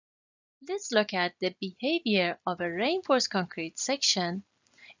Let's look at the behavior of a reinforced concrete section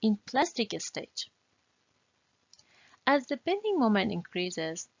in plastic stage. As the bending moment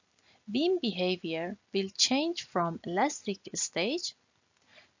increases, beam behavior will change from elastic stage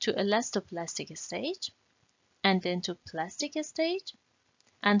to elastoplastic stage, and then to plastic stage,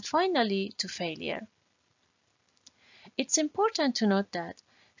 and finally to failure. It's important to note that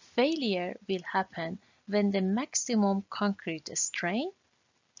failure will happen when the maximum concrete strain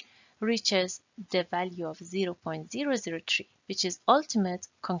reaches the value of 0.003, which is ultimate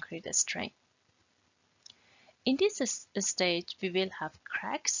concrete strain. In this stage, we will have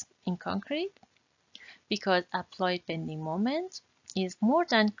cracks in concrete because applied bending moment is more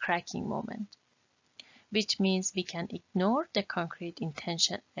than cracking moment, which means we can ignore the concrete in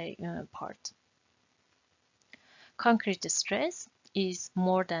tension part. Concrete stress is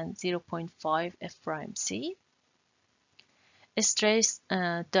more than 0.5 F'(c). A stress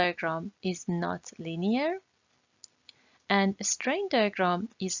diagram is not linear, and a strain diagram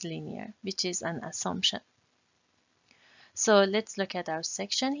is linear, which is an assumption. So let's look at our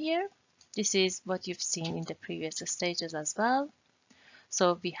section here. This is what you've seen in the previous stages as well.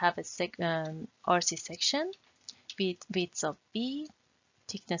 So we have a RC section with width of B,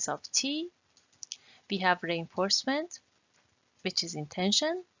 thickness of T. We have reinforcement, which is in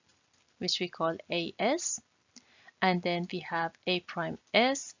tension, which we call AS. And then we have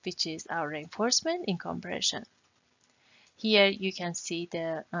A'S, which is our reinforcement in compression. Here you can see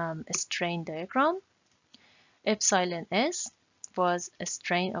the strain diagram. Epsilon S was a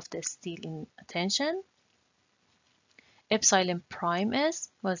strain of the steel in tension. Epsilon prime S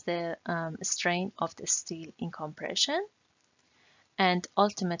was the strain of the steel in compression. And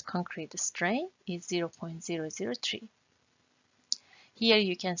ultimate concrete strain is 0.003. Here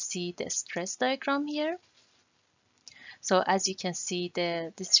you can see the stress diagram here. So as you can see,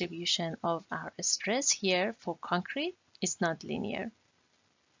 the distribution of our stress here for concrete is not linear.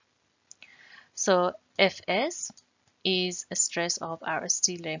 So Fs is a stress of our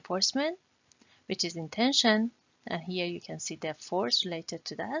steel reinforcement, which is in tension, and here you can see the force related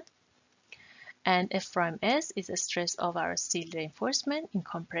to that. And F'S is a stress of our steel reinforcement in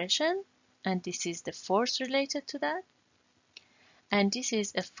compression, and this is the force related to that. And this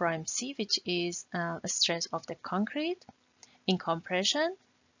is F'C, which is a stress of the concrete in compression,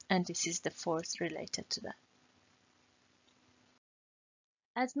 and this is the force related to that.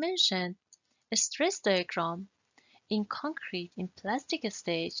 As mentioned, a stress diagram in concrete in plastic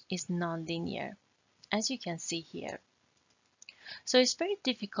stage is non-linear, as you can see here. So it's very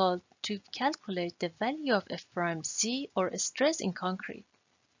difficult to calculate the value of F'C or a stress in concrete.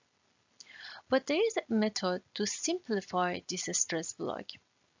 But there is a method to simplify this stress block.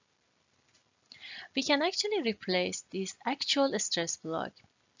 We can actually replace this actual stress block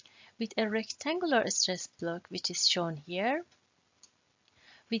with a rectangular stress block, which is shown here,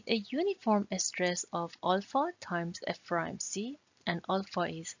 with a uniform stress of alpha times F'C, and alpha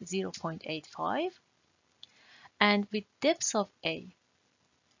is 0.85, and with depth of A.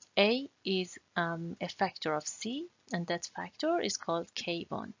 A is a factor of C, and that factor is called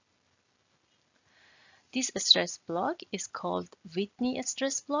K1. This stress block is called Whitney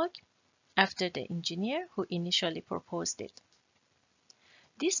stress block, after the engineer who initially proposed it.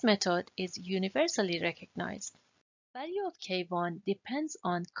 This method is universally recognized. Value of K1 depends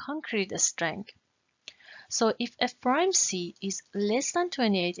on concrete strength. So if F'C is less than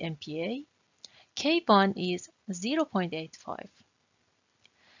 28 MPa, K1 is 0.85.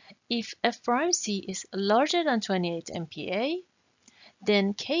 If F'C is larger than 28 MPa,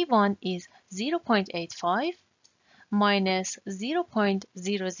 then K1 is 0.85 minus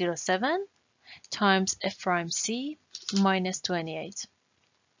 0.007 times F'C minus 28.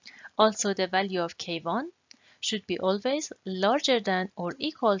 Also, the value of K1 should be always larger than or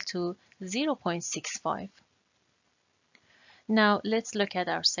equal to 0.65. Now let's look at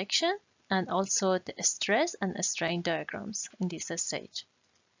our section and also the stress and strain diagrams in this stage.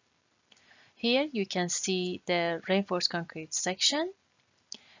 Here you can see the reinforced concrete section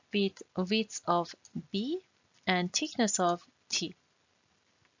with width of B and thickness of T.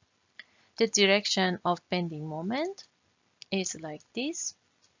 The direction of bending moment is like this.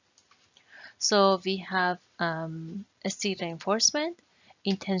 So we have a steel reinforcement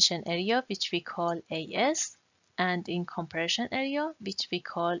in tension area, which we call AS, and in compression area, which we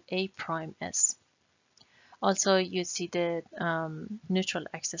call A'S. Also, you see the neutral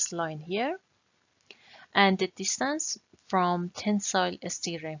axis line here, and the distance from tensile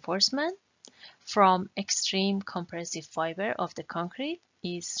steel reinforcement from extreme compressive fiber of the concrete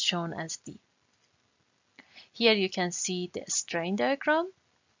is shown as D. Here you can see the strain diagram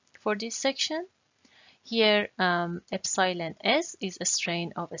for this section. Here, epsilon S is a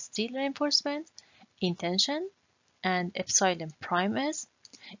strain of a steel reinforcement in tension, and epsilon prime S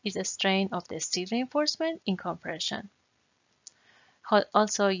is a strain of the steel reinforcement in compression.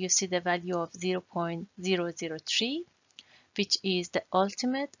 Also, you see the value of 0.003, which is the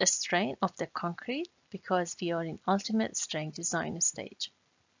ultimate strain of the concrete because we are in ultimate strength design stage.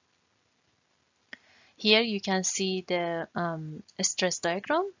 Here you can see the stress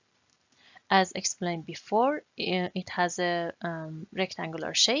diagram. As explained before, it has a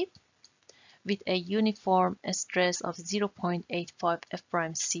rectangular shape with a uniform stress of 0.85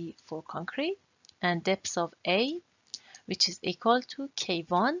 F'C for concrete and depth of A, which is equal to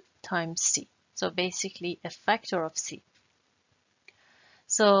K1 times C. So basically a factor of C.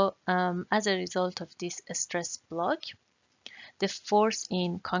 So as a result of this stress block, the force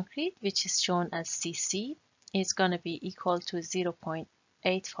in concrete, which is shown as Cc, is going to be equal to 0.85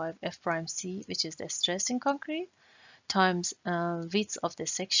 F'C, which is the stress in concrete, times width of the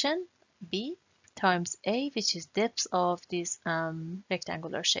section, B, times A, which is depth of this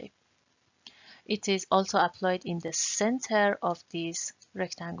rectangular shape. It is also applied in the center of this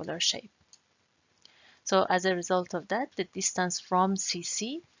rectangular shape. So as a result of that, the distance from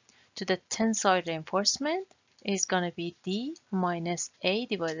Cc to the tensile reinforcement is going to be D minus A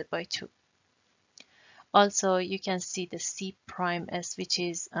divided by 2. Also, you can see the C prime S, which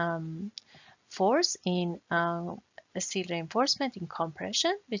is force in a steel reinforcement in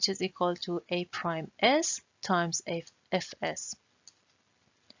compression, which is equal to A prime S times Fs.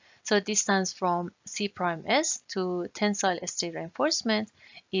 So distance from C prime S to tensile steel reinforcement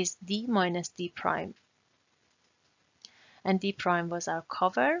is D minus D prime. And D prime was our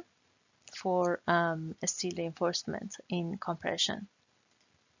cover for a steel reinforcement in compression.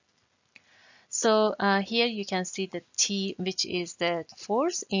 So here you can see the T, which is the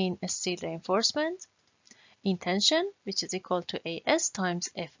force in a steel reinforcement in tension, which is equal to AS times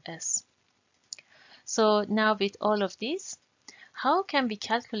Fs. So now with all of these, how can we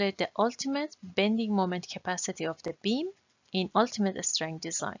calculate the ultimate bending moment capacity of the beam in ultimate strength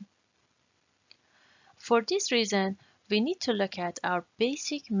design? For this reason, we need to look at our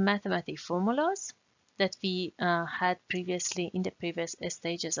basic mathematical formulas that we had previously in the previous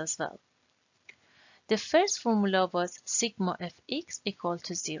stages as well. The first formula was sigma Fx equal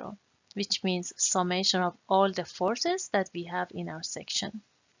to 0, which means summation of all the forces that we have in our section.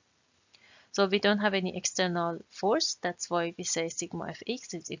 So we don't have any external force, that's why we say sigma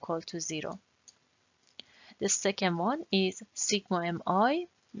Fx is equal to 0. The second one is sigma Mi,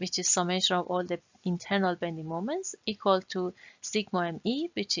 which is summation of all the internal bending moments, equal to sigma Me,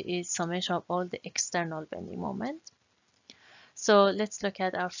 which is summation of all the external bending moments. So let's look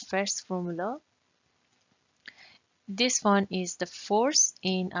at our first formula. This one is the force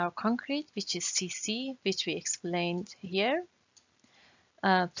in our concrete, which is Cc, which we explained here,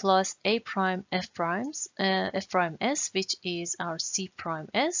 plus A prime F prime S, which is our C prime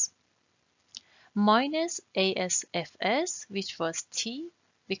S, minus ASFS, which was T,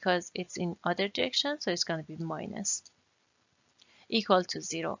 because it's in other direction, so it's going to be minus, equal to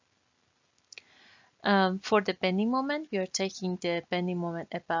 0. For the bending moment, we are taking the bending moment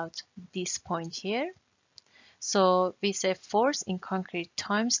about this point here. So we say force in concrete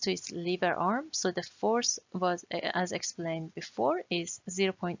times to its lever arm. So the force was, as explained before, is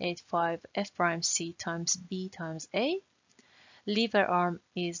 0.85 F prime C times B times A. Lever arm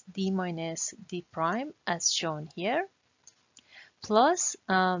is D minus D prime, as shown here, plus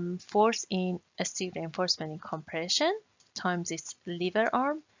force in a steel reinforcement in compression times its lever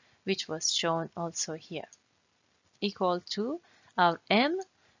arm, which was shown also here, equal to our M,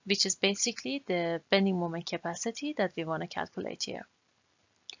 which is basically the bending moment capacity that we want to calculate here.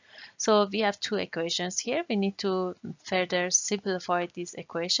 So we have two equations here. We need to further simplify these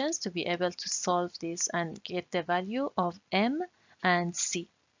equations to be able to solve this and get the value of M and C.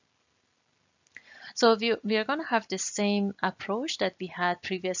 So we are going to have the same approach that we had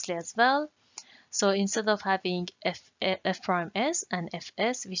previously as well. So instead of having F prime S and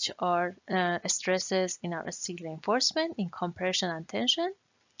Fs, which are stresses in our steel reinforcement in compression and tension,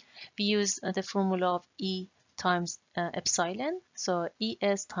 we use the formula of E times epsilon. So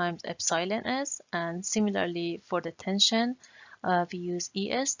Es times epsilon S, and similarly for the tension, we use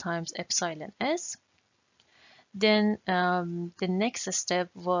Es times epsilon S. Then the next step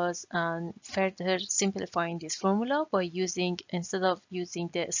was further simplifying this formula by using, instead of using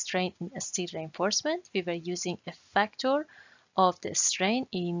the strain in steel reinforcement, we were using a factor of the strain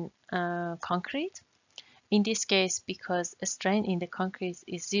in concrete. In this case, because a strain in the concrete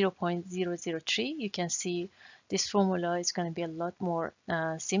is 0.003, you can see this formula is going to be a lot more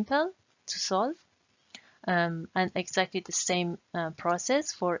simple to solve. And exactly the same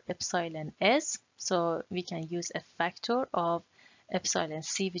process for epsilon s. So we can use a factor of epsilon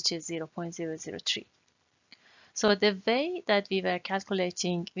c, which is 0.003. So the way that we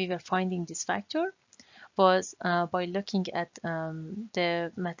were finding this factor was by looking at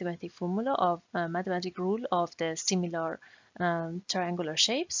the mathematic formula of mathematic rule of the similar triangular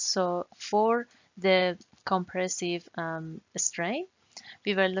shapes. So for the compressive strain,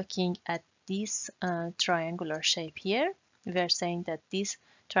 we were looking at this triangular shape here. We were saying that this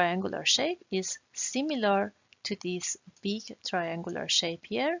triangular shape is similar to this big triangular shape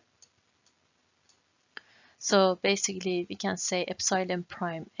here. So basically we can say epsilon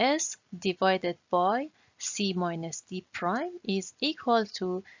prime s divided by c minus d prime is equal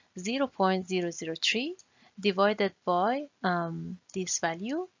to 0.003 divided by this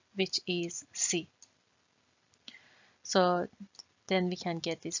value, which is c. So then we can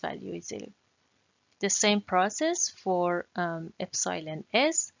get this value easily. The same process for epsilon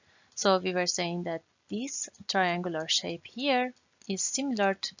s. So we were saying that this triangular shape here is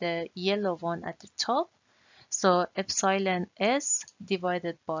similar to the yellow one at the top. So epsilon s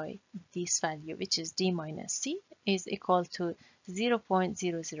divided by this value, which is d minus c, is equal to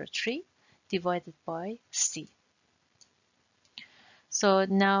 0.003 divided by c. So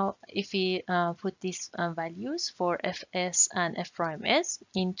now if we put these values for fs and f prime s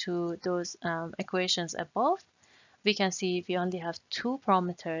into those equations above, we can see we only have two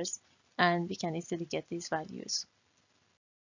parameters and we can easily get these values.